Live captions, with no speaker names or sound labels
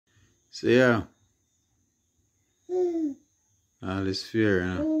So yeah, all is fair, you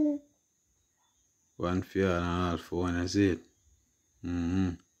know. One for all and all for one, is it?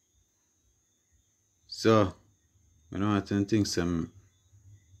 So, I don't want to think some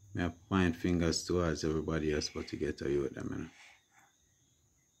me point fingers towards everybody else but to get a youth them, you know.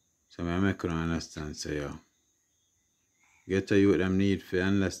 So I make you understand, say yo. Get a youth them need for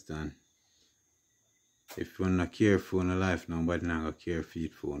understand. If you're not care for your life, nobody not gonna care for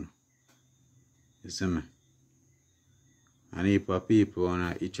it for you. You see me? And if people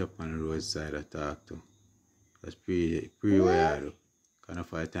wanna itch up on the roadside I talk to, that's pretty weird. Kind of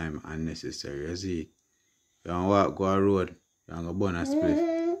fight time unnecessary, you see it? You wanna walk, go a road, you wanna go burn a split,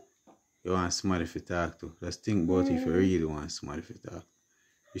 you want somebody to talk to. Just think about if you really want somebody to talk.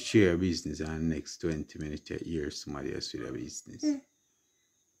 You share a business and the next 20 minutes, 10 years, somebody else with a business.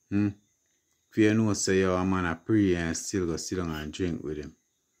 If you know, say, yo, a man a pray and still go sit down and drink with him,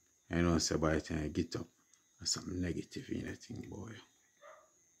 I know, say, by the time you get up, there's something negative in that thing, boy.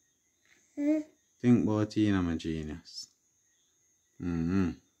 Think about it, you know, my genius.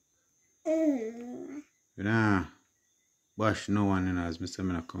 You know, bash no one, you know, as I say,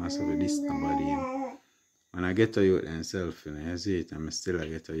 I come and say, with this nobody, you know. When I get to youth themselves, you know, you see it, and still I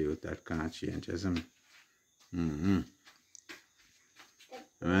get to youth that can't change, you see me?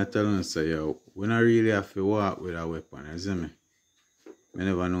 And I tell them, say, yo, we don't really have to walk with a weapon, you see me? I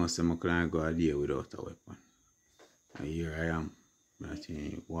never know, say, I can't go a day without a weapon. And here I am, I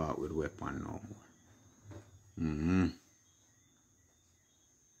think walk with a weapon no more.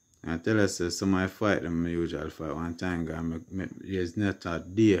 And I tell us, say, some I fight them, I usually fight one time, there's not a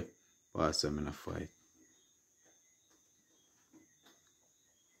day past them in a fight.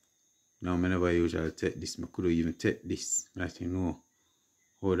 No, I never usually take this. I couldn't even take this. I think no.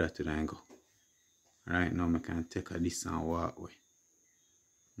 How that to then go. Right now I can take a this and walk away.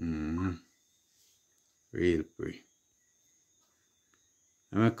 Real free.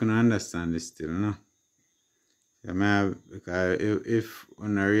 I couldn't understand this still, no? Because if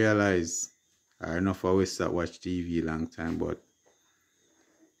when I realize I enough always start watch TV long time, but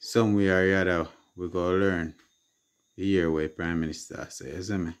somewhere or other we go learn the year where Prime Minister says, you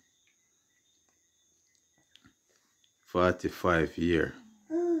see me? 45 years,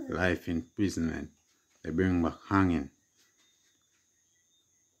 life imprisonment, they bring back hanging.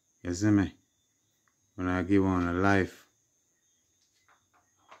 You see me? When I give on a life,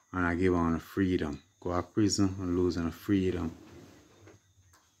 and I give on a freedom, go to prison and lose on a freedom.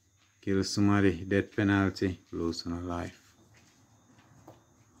 Kill somebody, death penalty, lose on a life.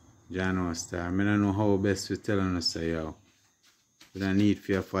 John Star, I don't know how best to tell them to say, yo, we don't need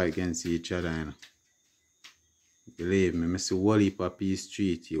fear fight against each other, you know. Believe me, I see one heap of peace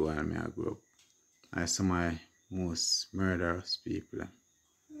treaty while I grow up. I some of my most murderous people.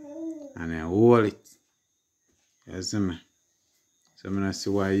 And I hold it. You see me? So I don't see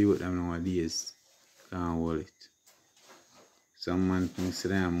why youth them nowadays can't hold it. Some man thinks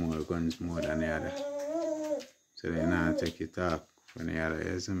they have more guns more than the other. So they not take it off from the other,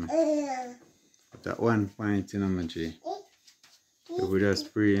 you see me? But at one point, you know, my G, if we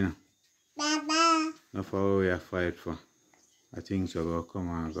just pray, you know. Not for what we are fight for. I think so go come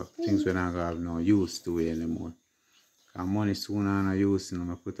and go. Things we're not gonna have no use to it anymore. Because money soon are no use, you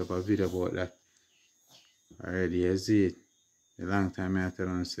know. I put up a video about that. Already, you see it. A long time I tell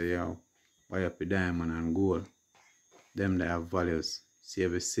them say, yo, buy up a diamond and gold. Them that have values.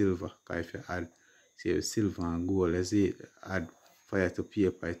 Save a silver. Because if you add save a silver and gold, you see it, add fire to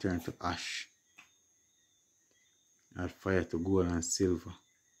paper, it turn to ash. Add fire to gold and silver.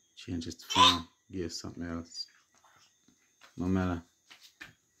 Change its form. Give something else. Momela.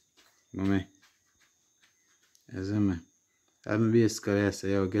 Mommy. You see me? I'm basically I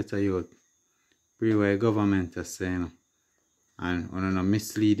say, yo, get a youth. Pray what the government is saying. And when I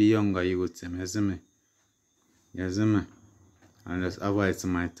mislead the younger youths, you see me? You see me? And just avoid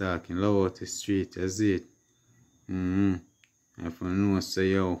some of my talking. Love out the street, you see it? If you know, say,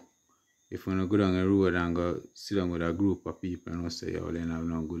 yo, if you go down the road and go sit down with a group of people and say, yo, they have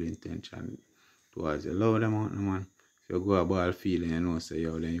no good intention towards you. Allow them out, no man. If you go a ball field and you know, say,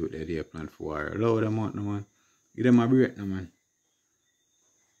 yo, then you get there plan for war. Allow them out, no man. Give them a break, no man.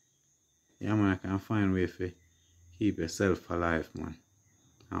 Yeah, man, I can find a way to keep yourself alive, man.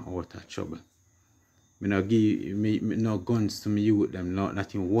 And out of trouble. Me no give me no guns to me youth them,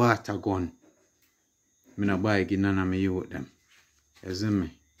 not in water gun. Me no buy give none of me youth them. You see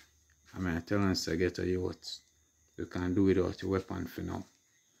me? I mean, I tell them to get a youth. You can't do without your weapon for now.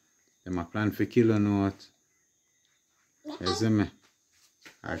 Them a plan for kill you know what? You see me?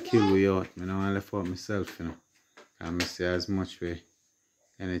 Or kill you out. I don't want to left out myself, you know. And I say as much way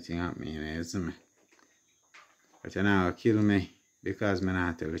anything happening, you see me? But you know, kill me because I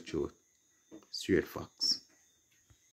not tell the truth. Straight facts.